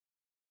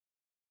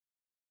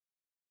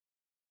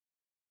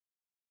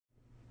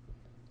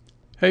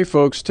Hey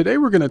folks, today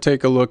we're going to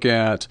take a look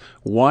at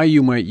why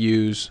you might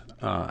use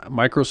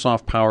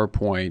Microsoft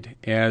PowerPoint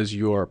as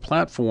your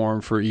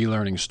platform for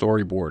e-learning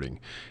storyboarding.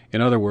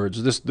 In other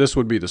words, this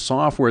would be the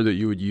software that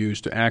you would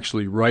use to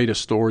actually write a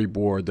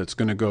storyboard that's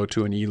going to go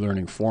to an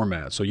e-learning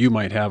format. So you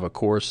might have a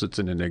course that's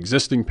in an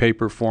existing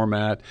paper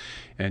format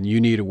and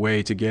you need a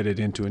way to get it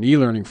into an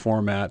e-learning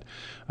format.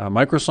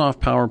 Microsoft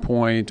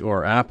PowerPoint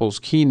or Apple's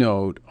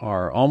Keynote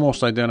are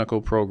almost identical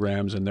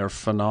programs, and they're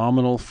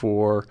phenomenal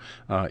for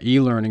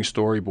e-learning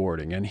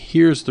storyboarding. And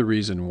here's the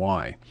reason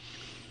why.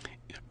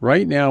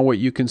 Right now what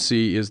you can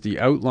see is the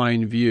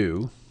outline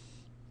view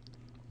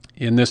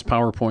in this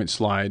PowerPoint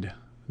slide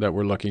that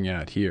we're looking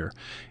at here.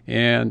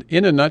 And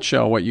in a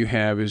nutshell, what you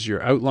have is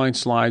your outline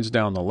slides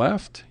down the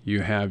left,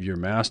 you have your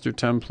master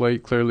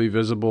template clearly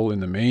visible in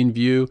the main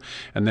view,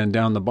 and then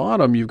down the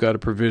bottom you've got a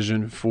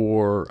provision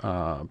for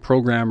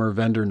programmer,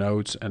 vendor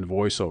notes, and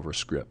voiceover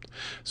script.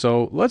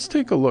 So let's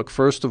take a look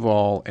first of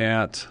all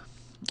at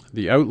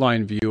the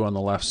outline view on the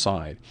left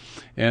side.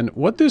 And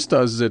what this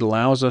does is it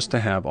allows us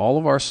to have all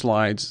of our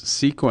slides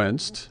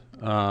sequenced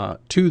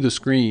to the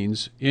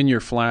screens in your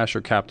Flash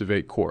or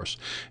Captivate course.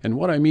 And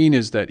what I mean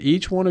is that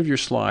each one of your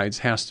slides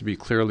has to be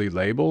clearly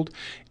labeled,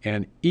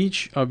 and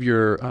each of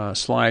your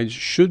slides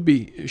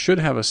should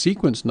have a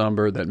sequence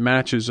number that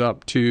matches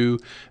up to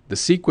the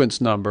sequence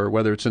number,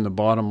 whether it's in the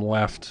bottom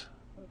left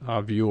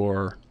of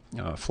your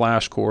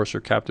Flash course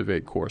or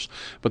Captivate course.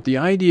 But the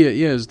idea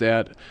is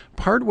that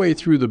partway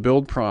through the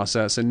build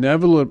process,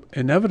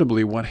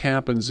 inevitably what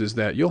happens is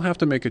that you'll have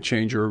to make a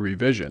change or a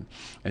revision.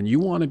 And you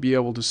want to be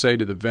able to say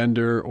to the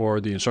vendor or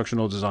the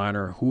instructional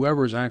designer,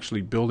 whoever is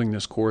actually building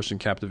this course in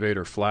Captivate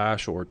or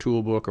Flash or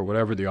Toolbook or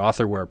whatever the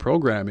authorware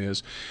program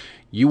is,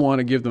 you want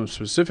to give them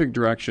specific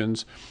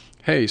directions.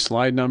 Hey,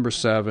 slide number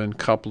 7,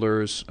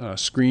 couplers,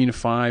 screen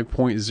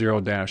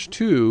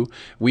 5.0-2,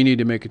 we need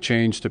to make a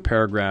change to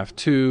paragraph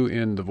 2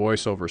 in the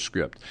voiceover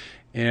script.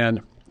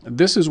 And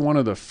this is one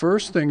of the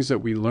first things that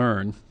we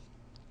learn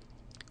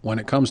when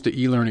it comes to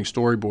e-learning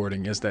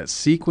storyboarding, is that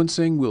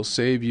sequencing will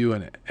save you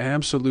an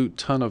absolute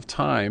ton of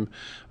time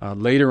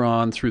later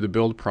on through the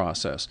build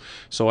process.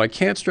 So I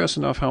can't stress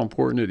enough how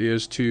important it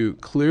is to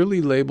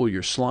clearly label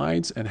your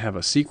slides and have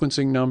a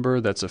sequencing number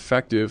that's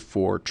effective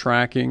for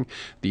tracking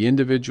the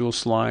individual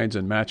slides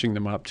and matching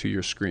them up to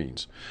your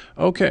screens.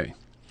 Okay,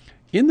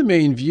 in the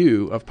main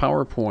view of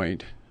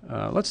PowerPoint,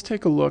 let's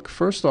take a look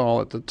first of all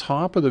at the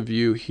top of the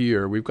view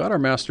here. We've got our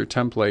master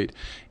template,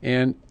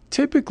 and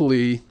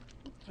typically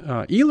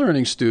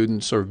e-learning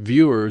students or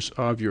viewers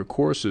of your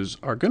courses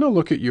are going to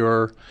look at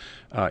your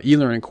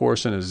e-learning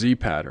course in a Z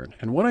pattern.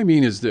 And what I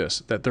mean is this,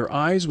 that their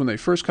eyes when they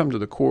first come to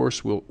the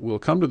course will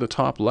come to the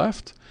top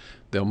left,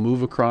 they'll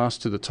move across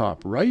to the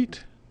top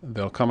right,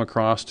 they'll come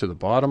across to the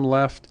bottom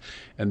left,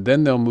 and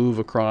then they'll move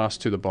across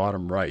to the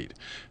bottom right.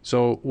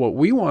 So what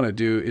we want to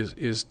do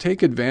is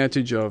take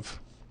advantage of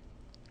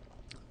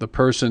the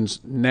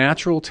person's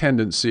natural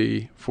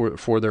tendency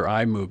for their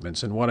eye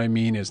movements. And what I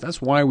mean is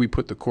that's why we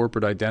put the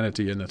corporate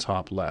identity in the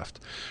top left.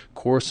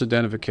 Course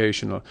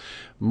identification.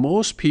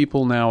 Most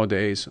people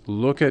nowadays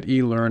look at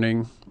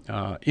e-learning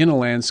in a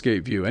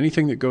landscape view.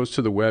 Anything that goes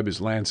to the web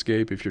is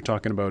landscape. If you're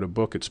talking about a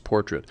book, it's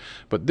portrait.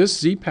 But this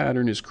Z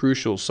pattern is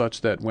crucial such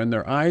that when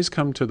their eyes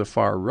come to the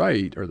far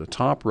right or the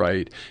top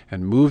right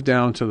and move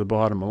down to the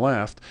bottom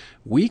left,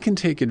 we can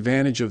take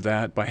advantage of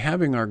that by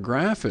having our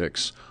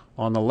graphics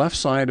on the left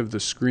side of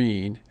the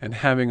screen and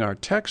having our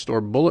text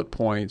or bullet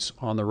points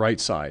on the right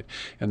side.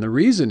 And the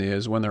reason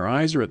is when their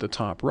eyes are at the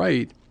top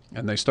right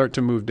and they start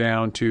to move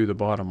down to the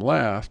bottom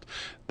left,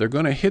 they're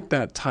going to hit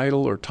that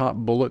title or top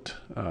bullet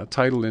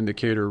title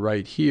indicator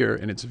right here,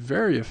 and it's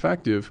very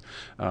effective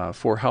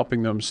for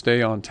helping them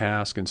stay on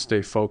task and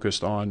stay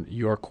focused on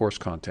your course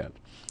content.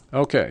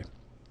 Okay,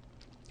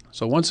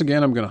 so once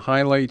again I'm going to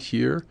highlight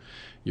here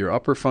your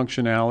upper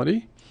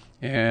functionality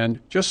and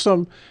just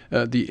some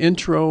the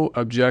intro,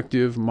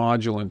 objective,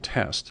 module, and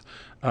test.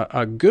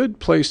 A good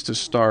place to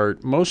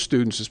start, most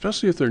students,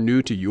 especially if they're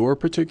new to your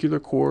particular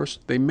course,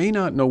 they may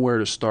not know where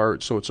to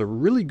start, so it's a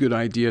really good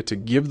idea to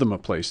give them a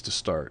place to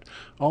start.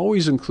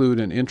 Always include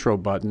an intro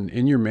button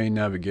in your main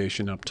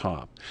navigation up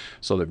top.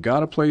 So they've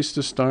got a place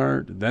to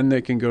start, then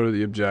they can go to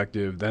the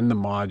objective, then the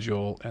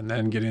module, and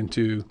then get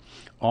into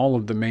all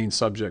of the main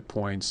subject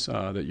points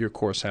that your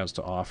course has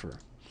to offer.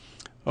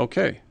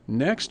 Okay,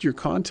 next, your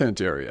content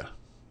area.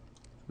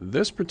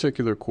 This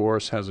particular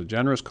course has a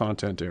generous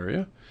content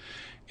area,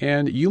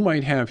 and you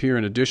might have here,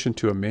 in addition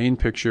to a main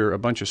picture, a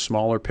bunch of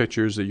smaller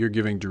pictures that you're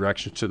giving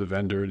directions to the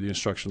vendor, the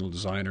instructional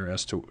designer,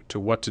 as to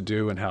what to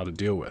do and how to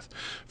deal with.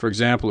 For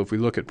example, if we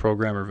look at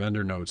programmer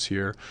vendor notes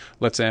here,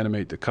 let's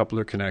animate the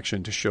coupler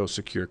connection to show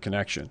secure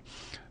connection.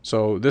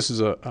 So this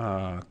is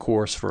a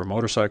course for a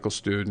motorcycle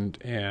student,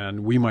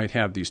 and we might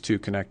have these two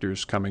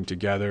connectors coming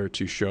together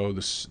to show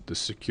the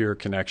secure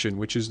connection,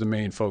 which is the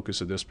main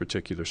focus of this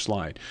particular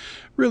slide.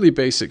 Really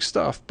basic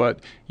stuff, but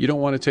you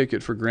don't want to take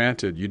it for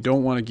granted. You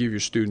don't want to give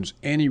your students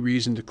any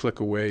reason to click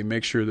away.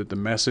 Make sure that the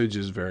message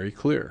is very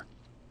clear.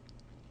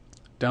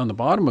 Down the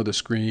bottom of the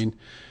screen,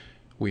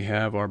 we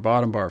have our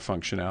bottom bar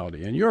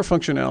functionality. And your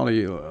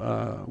functionality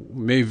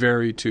may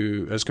vary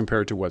as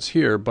compared to what's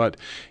here, but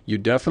you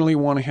definitely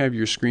want to have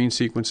your screen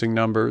sequencing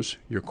numbers,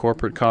 your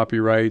corporate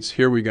copyrights.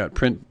 Here we got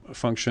print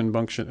function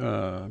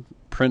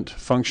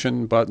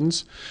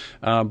buttons,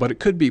 but it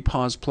could be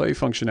pause play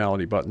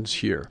functionality buttons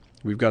here.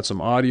 We've got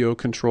some audio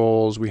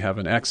controls, we have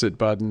an exit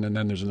button, and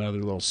then there's another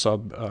little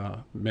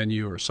sub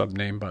menu or sub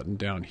name button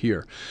down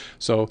here.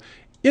 So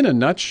in a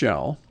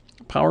nutshell,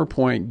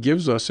 PowerPoint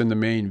gives us in the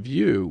main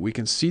view, we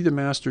can see the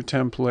master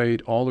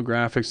template, all the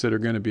graphics that are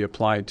going to be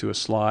applied to a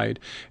slide,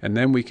 and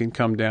then we can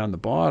come down the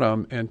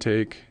bottom and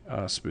take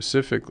a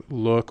specific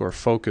look or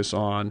focus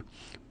on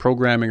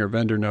programming or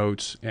vendor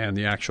notes and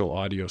the actual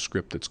audio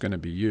script that's going to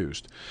be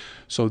used.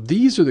 So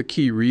these are the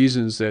key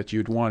reasons that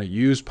you'd want to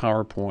use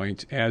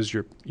PowerPoint as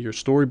your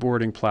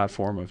storyboarding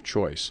platform of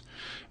choice.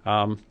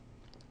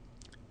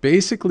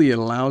 Basically, it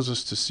allows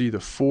us to see the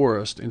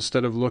forest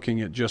instead of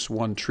looking at just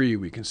one tree.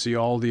 We can see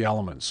all the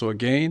elements. So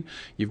again,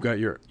 you've got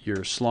your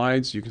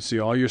slides. You can see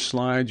all your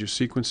slides, your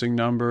sequencing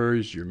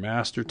numbers, your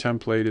master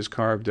template is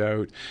carved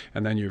out,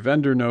 and then your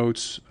vendor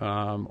notes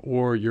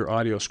or your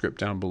audio script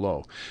down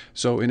below.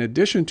 So in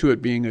addition to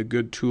it being a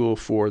good tool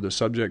for the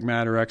subject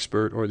matter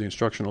expert or the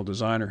instructional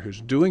designer who's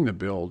doing the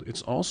build,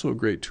 it's also a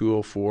great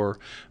tool for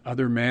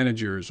other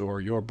managers or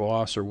your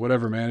boss or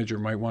whatever manager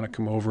might want to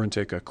come over and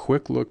take a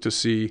quick look to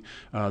see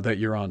that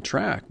you're on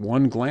track.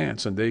 One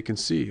glance and they can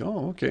see,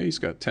 oh, okay, he's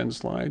got 10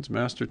 slides,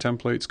 master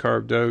templates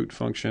carved out,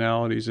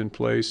 functionalities in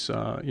place,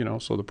 so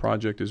the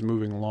project is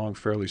moving along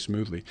fairly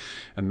smoothly.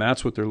 And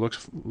that's what they're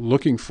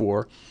looking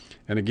for.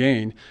 And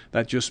again,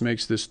 that just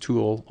makes this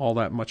tool all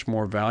that much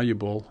more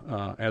valuable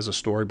as a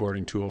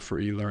storyboarding tool for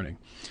e-learning.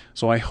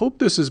 So I hope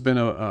this has been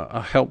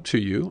a help to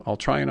you. I'll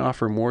try and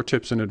offer more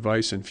tips and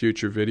advice in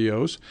future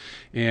videos.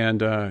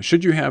 And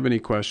should you have any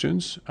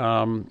questions,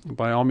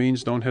 by all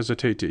means, don't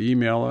hesitate to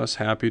email us.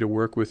 Happy to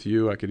work with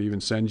you. I could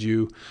even send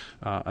you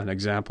an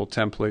example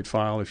template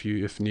file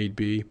if need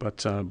be.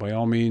 But by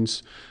all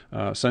means,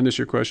 send us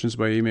your questions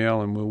by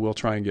email, and we'll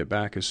try and get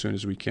back as soon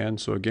as we can.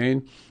 So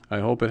again, I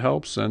hope it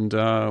helps, and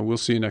we'll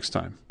see you next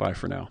time. Bye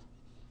for now.